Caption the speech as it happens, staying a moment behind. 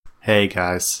Hey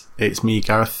guys, it's me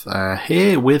Gareth,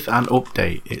 here with an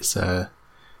update. It's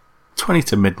 20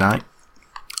 to midnight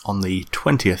on the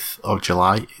 20th of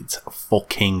July. It's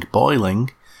fucking boiling,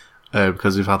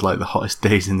 because we've had like the hottest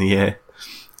days in the year.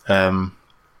 And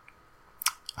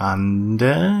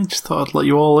just thought I'd let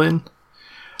you all in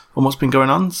on what's been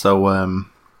going on. So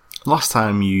last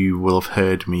time you will have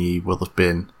heard me will have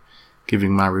been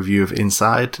giving my review of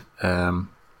Inside.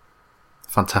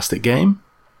 Fantastic game.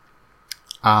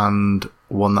 And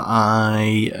one that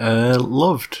I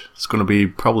loved. It's going to be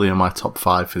probably in my top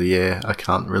 5 for the year. I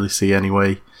can't really see any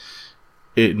way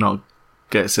it not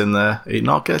gets in there. It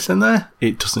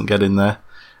doesn't get in there.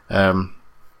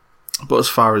 But as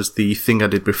far as the thing I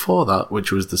did before that,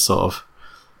 which was the sort of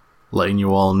letting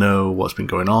you all know what's been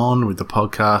going on with the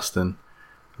podcast, and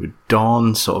with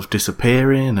Don sort of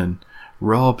disappearing and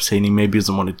Rob saying he maybe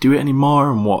doesn't want to do it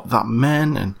anymore and what that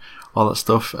meant and all that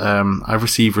stuff. I've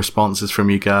received responses from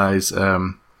you guys,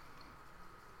 pretty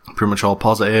much all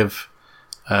positive,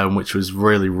 which was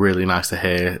really, really nice to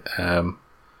hear.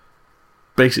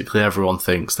 Basically, everyone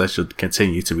thinks there should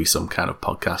continue to be some kind of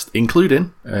podcast,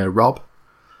 including Rob.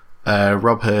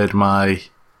 Rob heard my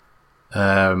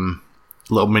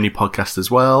little mini podcast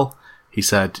as well. He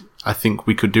said, I think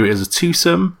we could do it as a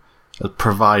twosome,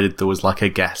 provided there was like a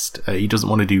guest. He doesn't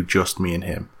want to do just me and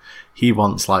him. He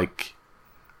wants like,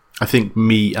 I think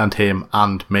me and him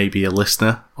and maybe a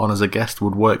listener on as a guest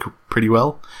would work pretty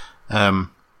well.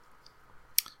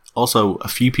 Also, a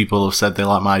few people have said they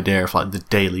like my idea of like the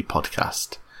daily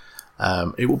podcast.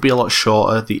 It will be a lot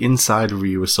shorter. The Inside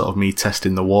review was sort of me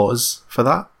testing the waters for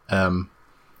that. I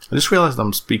just realised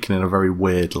I'm speaking in a very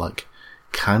weird, like,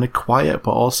 kind of quiet,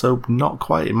 but also not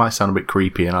quiet. It might sound a bit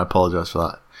creepy, and I apologise for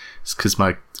that. It's because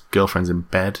my girlfriend's in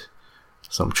bed,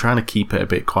 so I'm trying to keep it a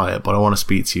bit quiet, but I want to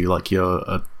speak to you like you're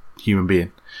a human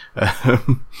being.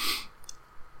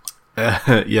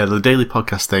 Yeah, the daily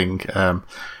podcast thing,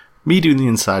 me doing the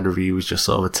Inside review was just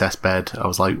sort of a test bed. I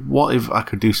was like, what if I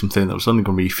could do something that was only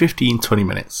going to be 15-20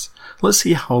 minutes? Let's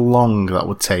see how long that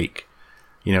would take,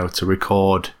 to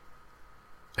record,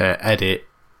 edit,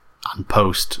 and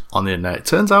post on the internet. It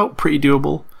turns out pretty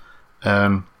doable,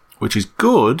 which is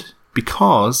good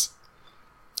because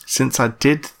since I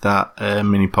did that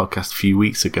mini podcast a few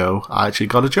weeks ago, I actually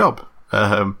got a job.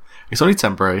 It's only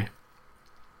temporary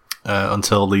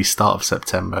until the start of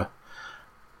September,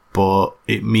 but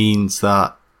it means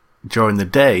that during the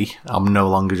day I'm no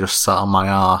longer just sat on my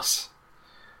arse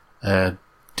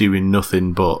doing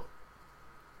nothing but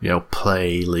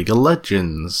play League of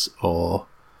Legends or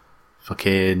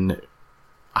fucking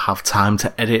have time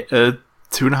to edit a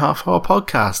 2.5-hour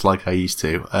podcast like I used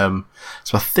to.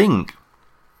 So I think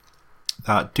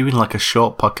that doing like a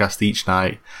short podcast each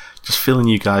night, just filling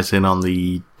you guys in on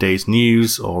the day's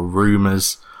news or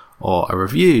rumours or a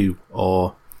review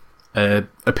or an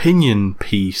opinion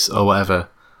piece or whatever,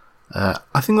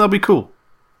 I think that'll be cool.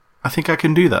 I think I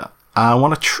can do that. I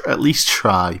want to at least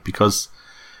try, because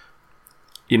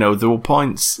there were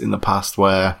points in the past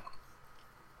where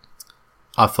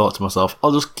I thought to myself,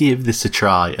 I'll just give this a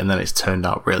try, and then it's turned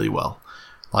out really well.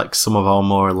 Like some of our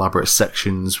more elaborate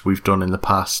sections we've done in the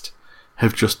past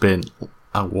have just been,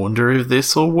 I wonder if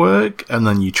this will work, and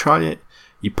then you try it,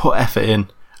 you put effort in,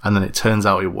 and then it turns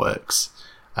out it works.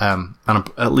 And I'm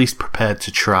at least prepared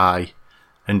to try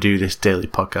and do this daily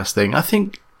podcast thing. I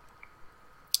think,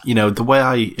 the way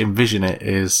I envision it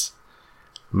is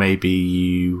maybe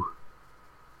you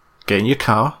get in your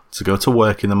car to go to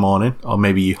work in the morning, or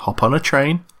maybe you hop on a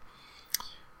train,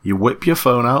 you whip your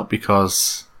phone out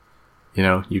because,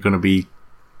 you're going to be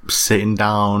sitting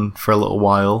down for a little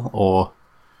while, or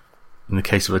in the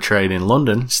case of a train in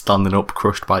London, standing up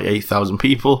crushed by 8,000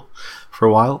 people for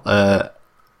a while.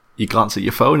 You glance at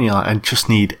your phone and you're like, I just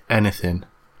need anything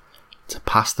to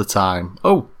pass the time.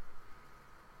 Oh,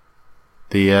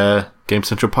 the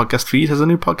Gamecentral podcast feed has a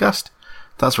new podcast.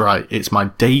 That's right, it's my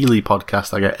daily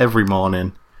podcast I get every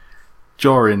morning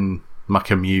during my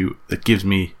commute that gives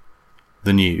me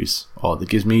the news, or that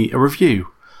gives me a review,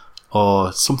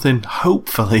 or something,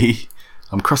 hopefully,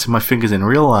 I'm crossing my fingers in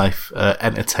real life,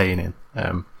 entertaining.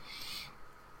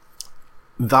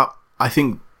 That, I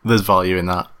think there's value in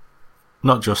that.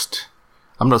 Not just,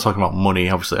 I'm not talking about money,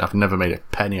 obviously, I've never made a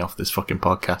penny off this fucking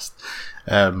podcast.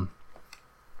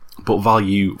 But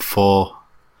value for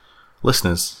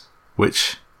listeners,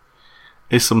 which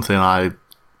is something I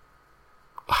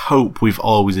hope we've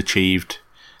always achieved,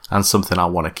 and something I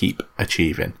want to keep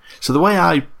achieving. So the way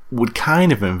I would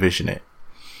kind of envision it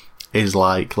is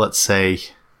like, let's say,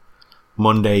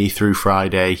 Monday through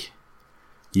Friday,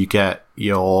 you get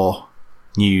your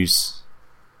news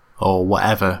or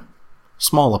whatever,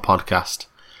 smaller podcast.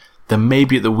 Then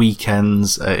maybe at the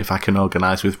weekends, if I can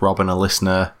organise with Rob and a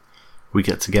listener, we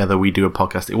get together, we do a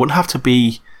podcast. It wouldn't have to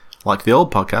be like the old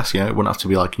podcast, it wouldn't have to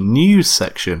be like a news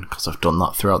section, because I've done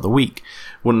that throughout the week.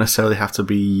 It wouldn't necessarily have to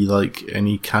be like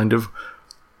any kind of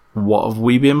what have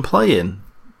we been playing,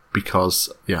 because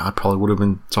I probably would have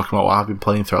been talking about what I've been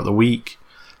playing throughout the week.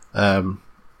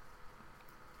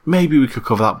 Maybe we could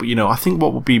cover that, but I think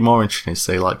what would be more interesting is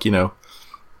say like,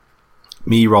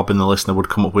 me, Rob, and the listener would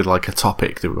come up with like a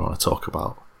topic that we want to talk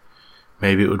about.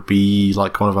 Maybe it would be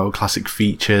like one of our classic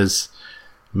features.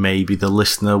 Maybe the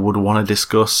listener would want to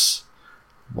discuss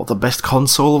what the best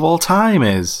console of all time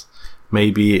is.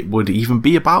 Maybe it would even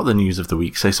be about the news of the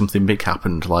week. Say something big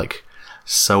happened, like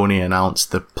Sony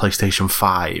announced the PlayStation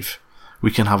 5. We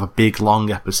can have a big,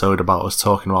 long episode about us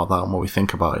talking about that and what we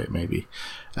think about it, maybe.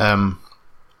 But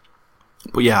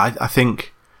yeah, I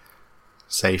think,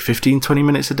 say, 15-20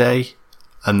 minutes a day,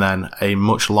 and then a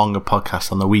much longer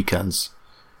podcast on the weekends.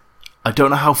 I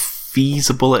don't know how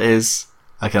feasible it is.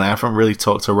 Again, I haven't really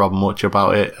talked to Rob much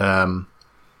about it,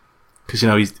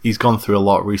 because he's gone through a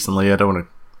lot recently. I don't want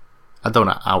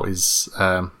to out his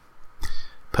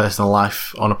personal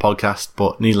life on a podcast,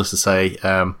 but needless to say,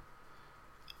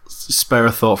 spare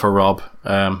a thought for Rob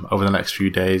over the next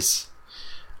few days,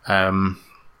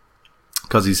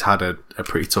 because he's had a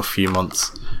pretty tough few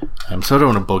months. So I don't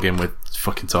want to bug him with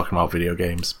fucking talking about video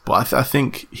games, but I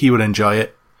think he would enjoy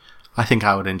it. I think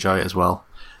I would enjoy it as well.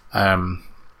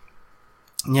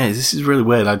 This is really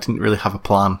weird. I didn't really have a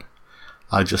plan.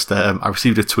 I just I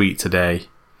received a tweet today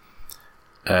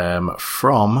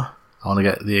from, I want to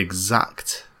get the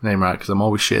exact name right because I'm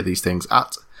always shit at these things,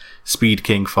 at Speed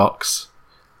King Fox,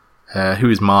 who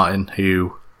is Martin,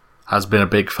 who has been a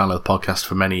big fan of the podcast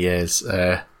for many years.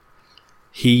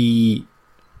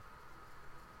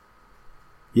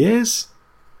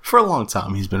 For a long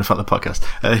time he's been a fan of the podcast.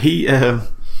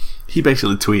 He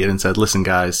basically tweeted and said, "Listen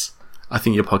guys, I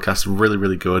think your podcast is really,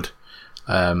 really good.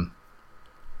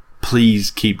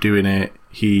 Please keep doing it."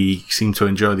 He seemed to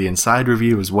enjoy the inside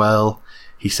review as well.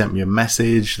 He sent me a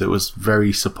message that was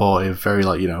very supportive, very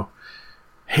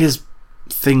here's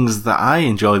things that I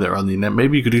enjoy that are on the internet.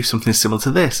 Maybe you could do something similar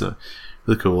to this.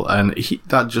 Really cool. And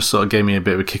that just sort of gave me a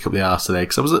bit of a kick up the arse today,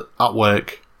 because I was at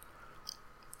work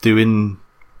doing,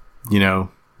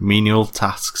 menial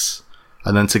tasks,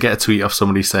 and then to get a tweet off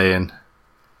somebody saying,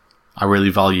 "I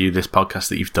really value this podcast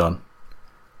that you've done."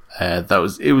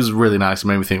 It was really nice. It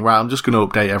made me think, right, I'm just going to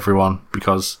update everyone,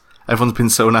 because everyone's been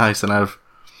so nice, and I've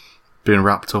been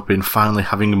wrapped up in finally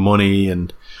having money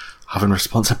and having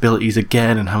responsibilities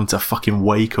again and having to fucking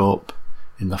wake up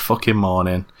in the fucking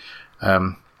morning.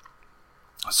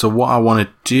 So what I want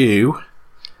to do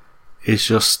is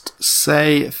just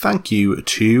say thank you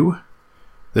to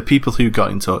the people who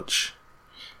got in touch.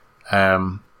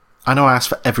 I know I asked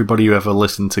for everybody who ever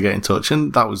listened to get in touch,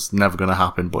 and that was never going to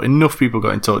happen, but enough people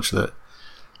got in touch that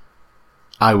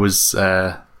I was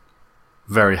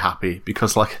very happy,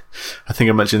 because I think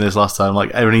I mentioned this last time,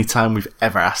 any time we've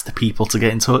ever asked the people to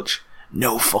get in touch,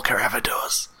 no fucker ever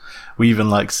does. We even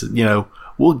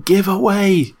we'll give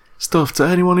away stuff to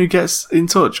anyone who gets in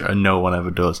touch, and no one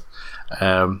ever does.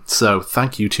 So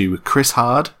thank you to Chris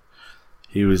Hard,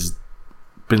 who has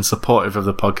been supportive of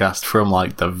the podcast from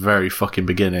the very fucking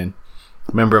beginning.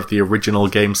 Member of the original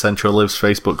Gamecentral Lives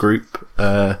Facebook group.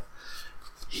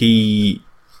 He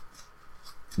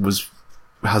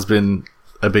has been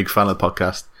a big fan of the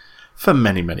podcast for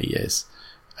many, many years.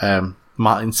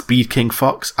 Martin Speed King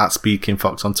Fox, at Speed King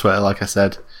Fox on Twitter, like I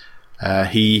said.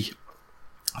 He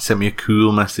sent me a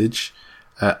cool message.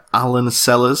 Alan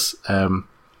Sellers,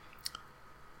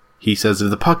 he says, "If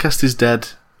the podcast is dead,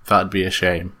 that'd be a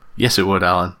shame." Yes, it would,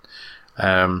 Alan.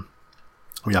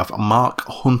 We have Mark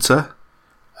Hunter.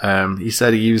 He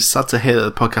said he was sad to hear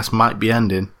that the podcast might be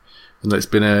ending, and that it's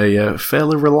been a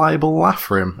fairly reliable laugh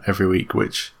for him every week,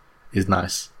 which is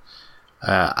nice.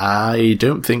 I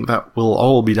don't think that will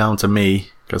all be down to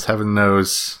me, because heaven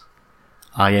knows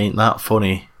I ain't that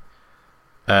funny.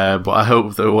 But I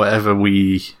hope that whatever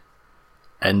we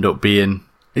end up being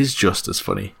is just as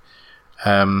funny.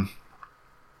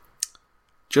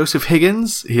 Joseph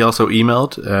Higgins, he also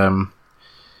emailed.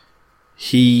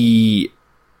 He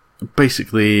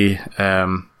basically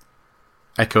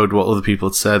echoed what other people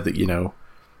had said, that,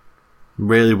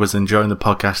 really was enjoying the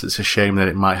podcast. It's a shame that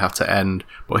it might have to end.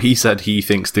 But he said he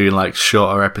thinks doing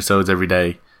shorter episodes every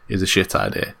day is a shit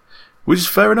idea, which is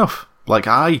fair enough.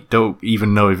 I don't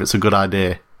even know if it's a good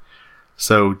idea.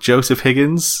 So, Joseph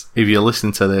Higgins, if you're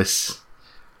listening to this,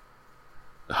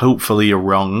 hopefully you're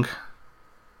wrong.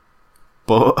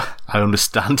 But I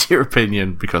understand your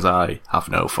opinion, because I have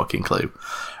no fucking clue.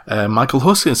 Michael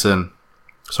Huskinson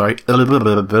Sorry.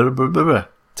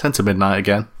 10 to midnight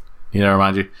again.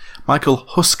 Remind you. Michael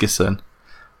Huskisson.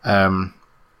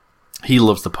 He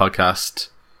loves the podcast.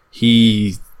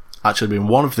 He actually been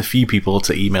one of the few people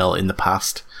to email in the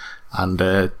past. And,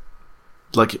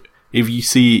 if you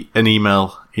see an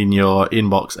email in your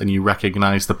inbox and you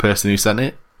recognise the person who sent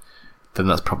it, then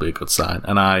that's probably a good sign.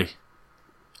 And I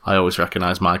always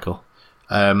recognise Michael.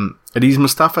 Adiz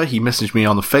Mustafa, he messaged me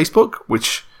on the Facebook,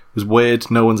 which was weird.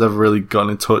 No one's ever really gotten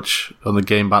in touch on the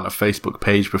Game Banter Facebook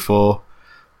page before.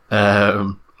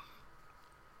 Another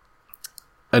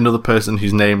person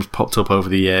whose name's popped up over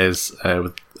the years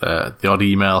with the odd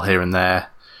email here and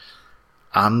there.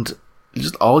 And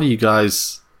just all you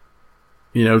guys,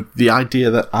 the idea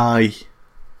that I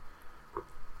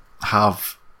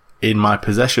have in my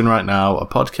possession right now a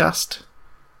podcast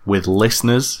with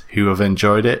listeners who have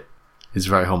enjoyed it is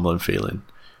very humbling feeling.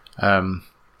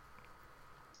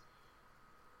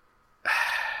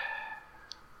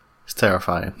 It's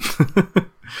terrifying.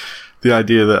 The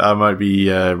idea that I might be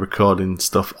recording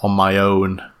stuff on my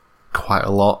own quite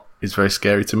a lot is very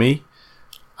scary to me.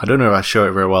 I don't know if I show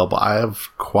it very well, but I have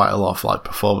quite a lot of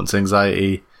performance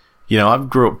anxiety. I've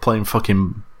grew up playing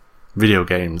fucking video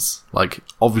games.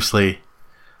 Obviously,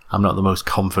 I'm not the most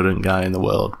confident guy in the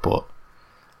world, but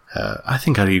I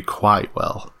think I do quite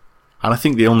well. And I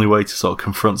think the only way to sort of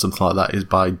confront something like that is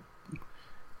by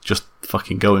just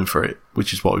fucking going for it,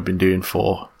 which is what we've been doing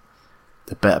for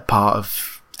the better part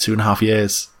of 2.5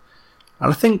 years.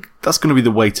 And I think that's going to be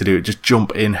the way to do it. Just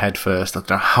jump in head first. I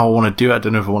don't know how I want to do it. I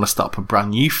don't know if I want to start up a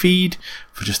brand new feed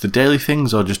for just the daily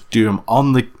things or just do them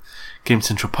on the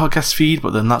Gamecentral podcast feed,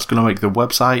 but then that's going to make the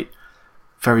website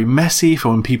very messy for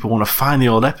when people want to find the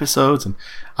old episodes, and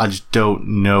I just don't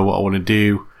know what I want to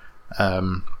do.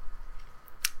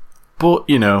 But,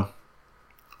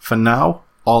 for now,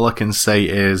 all I can say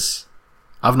is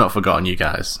I've not forgotten you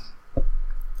guys.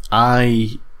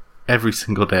 I, every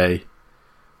single day,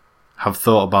 have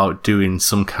thought about doing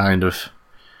some kind of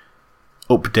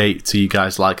update to you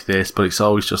guys like this, but it's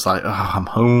always just I'm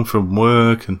home from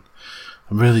work and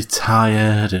I'm really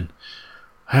tired and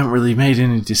I haven't really made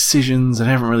any decisions and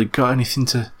I haven't really got anything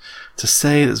to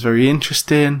say that's very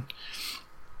interesting.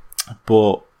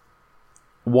 But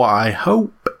what I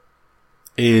hope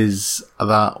is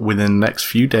that within the next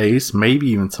few days, maybe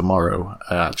even tomorrow,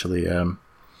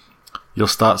 you'll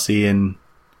start seeing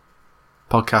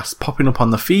podcasts popping up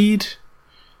on the feed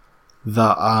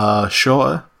that are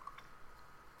shorter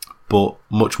but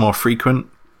much more frequent,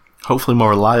 hopefully more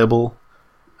reliable,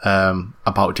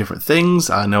 about different things.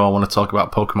 I know I want to talk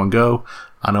about Pokemon Go.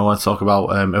 I know I want to talk about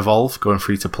Evolve going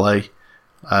free to play.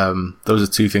 Those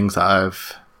are two things that I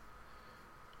have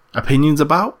opinions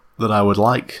about that I would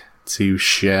like to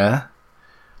share,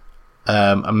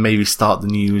 and maybe start the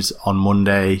news on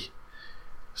Monday,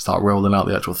 start rolling out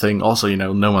the actual thing. Also,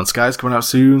 No Man's Sky is coming out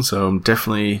soon, so I'm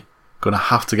definitely going to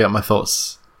have to get my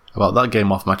thoughts about that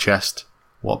game off my chest.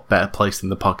 What better place than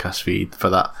the podcast feed for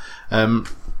that?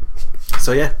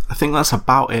 So yeah, I think that's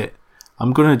about it.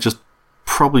 I'm going to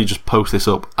probably just post this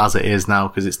up as it is now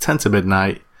because it's 10 to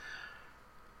midnight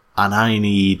and I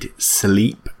need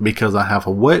sleep because I have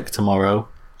work tomorrow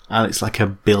and it's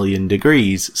 1 billion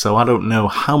degrees. So I don't know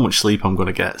how much sleep I'm going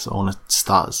to get. So I want to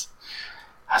start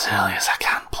as early as I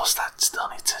can. Plus that still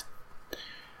need to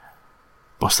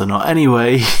bust a nut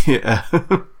anyway.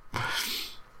 I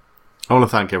want to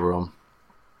thank everyone.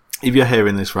 If you're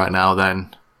hearing this right now,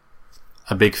 then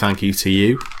a big thank you to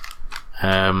you.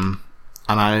 And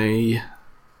I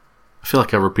feel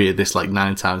like I've repeated this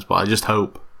 9 times, but I just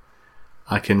hope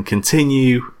I can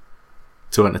continue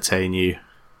to entertain you.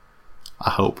 I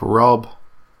hope Rob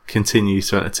continues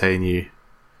to entertain you.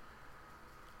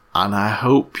 And I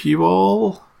hope you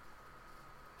all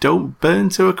don't burn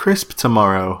to a crisp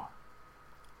tomorrow.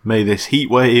 May this heat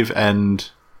wave end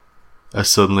as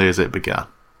suddenly as it began.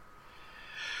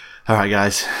 Alright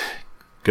guys,